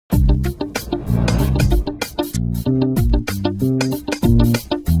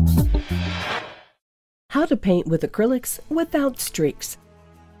to paint with acrylics without streaks.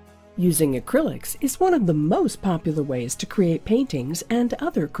 Using acrylics is one of the most popular ways to create paintings and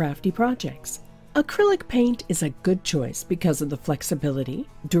other crafty projects. Acrylic paint is a good choice because of the flexibility,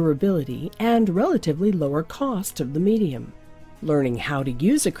 durability, and relatively lower cost of the medium. Learning how to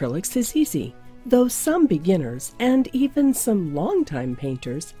use acrylics is easy, though some beginners and even some longtime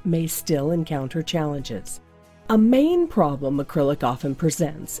painters may still encounter challenges. A main problem acrylic often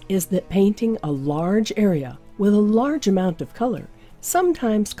presents is that painting a large area with a large amount of color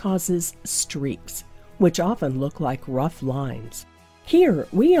sometimes causes streaks, which often look like rough lines. Here,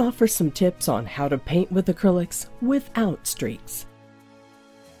 we offer some tips on how to paint with acrylics without streaks.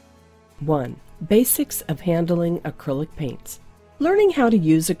 1. Basics of handling acrylic paints. Learning how to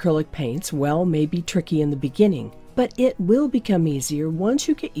use acrylic paints well may be tricky in the beginning, but it will become easier once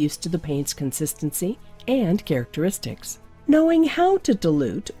you get used to the paint's consistency and characteristics. Knowing how to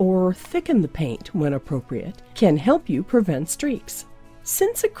dilute or thicken the paint when appropriate can help you prevent streaks.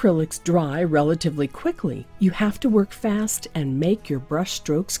 Since acrylics dry relatively quickly, you have to work fast and make your brush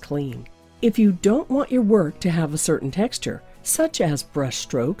strokes clean. If you don't want your work to have a certain texture, such as brush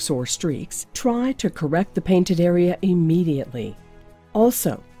strokes or streaks, try to correct the painted area immediately.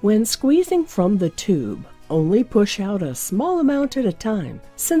 Also, when squeezing from the tube, only push out a small amount at a time,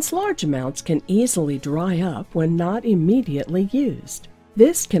 since large amounts can easily dry up when not immediately used.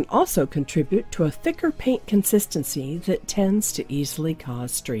 This can also contribute to a thicker paint consistency that tends to easily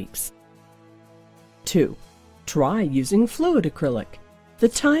cause streaks. 2. Try using fluid acrylic. The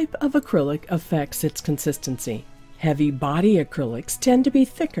type of acrylic affects its consistency. Heavy body acrylics tend to be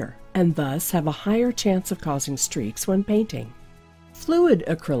thicker and thus have a higher chance of causing streaks when painting. Fluid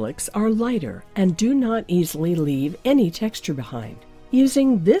acrylics are lighter and do not easily leave any texture behind.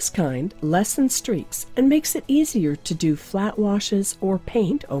 Using this kind lessens streaks and makes it easier to do flat washes or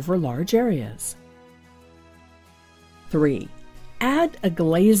paint over large areas. 3. Add a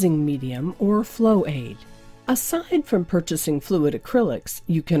glazing medium or flow aid. Aside from purchasing fluid acrylics,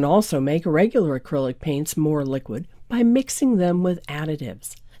 you can also make regular acrylic paints more liquid by mixing them with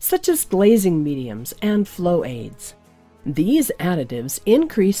additives, such as glazing mediums and flow aids. These additives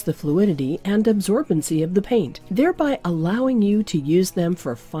increase the fluidity and absorbency of the paint, thereby allowing you to use them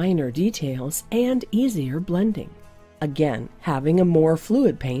for finer details and easier blending. Again, having a more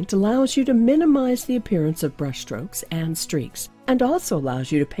fluid paint allows you to minimize the appearance of brushstrokes and streaks, and also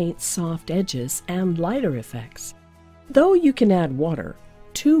allows you to paint soft edges and lighter effects. Though you can add water,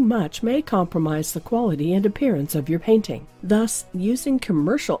 too much may compromise the quality and appearance of your painting. Thus, using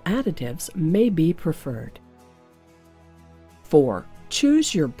commercial additives may be preferred. 4.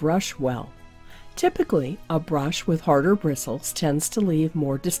 Choose your brush well. Typically, a brush with harder bristles tends to leave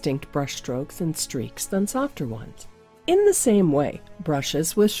more distinct brush strokes and streaks than softer ones. In the same way,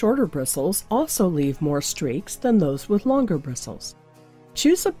 brushes with shorter bristles also leave more streaks than those with longer bristles.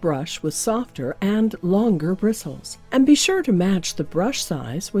 Choose a brush with softer and longer bristles, and be sure to match the brush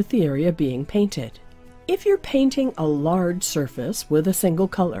size with the area being painted. If you're painting a large surface with a single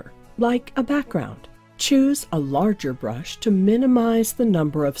color, like a background, choose a larger brush to minimize the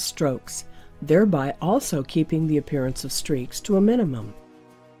number of strokes, thereby also keeping the appearance of streaks to a minimum.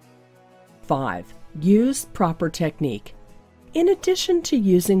 5. Use proper technique. In addition to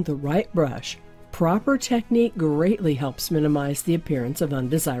using the right brush, proper technique greatly helps minimize the appearance of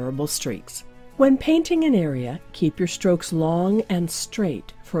undesirable streaks. When painting an area, keep your strokes long and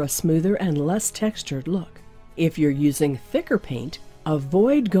straight for a smoother and less textured look. If you're using thicker paint,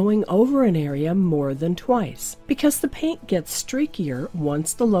 avoid going over an area more than twice, because the paint gets streakier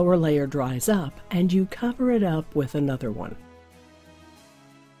once the lower layer dries up and you cover it up with another one.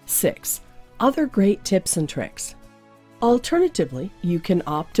 6. Other great tips and tricks. Alternatively, you can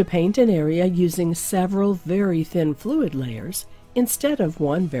opt to paint an area using several very thin fluid layers instead of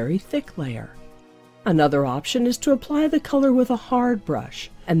one very thick layer. Another option is to apply the color with a hard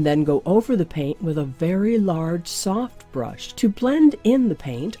brush and then go over the paint with a very large soft brush to blend in the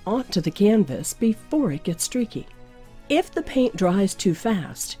paint onto the canvas before it gets streaky. If the paint dries too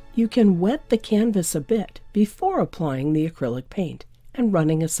fast, you can wet the canvas a bit before applying the acrylic paint and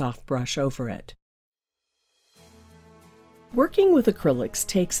running a soft brush over it. Working with acrylics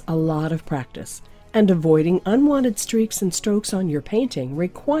takes a lot of practice, and avoiding unwanted streaks and strokes on your painting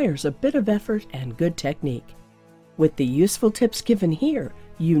requires a bit of effort and good technique. With the useful tips given here,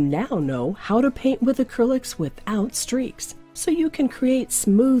 you now know how to paint with acrylics without streaks, so you can create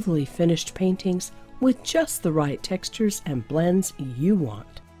smoothly finished paintings with just the right textures and blends you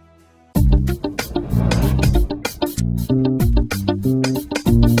want.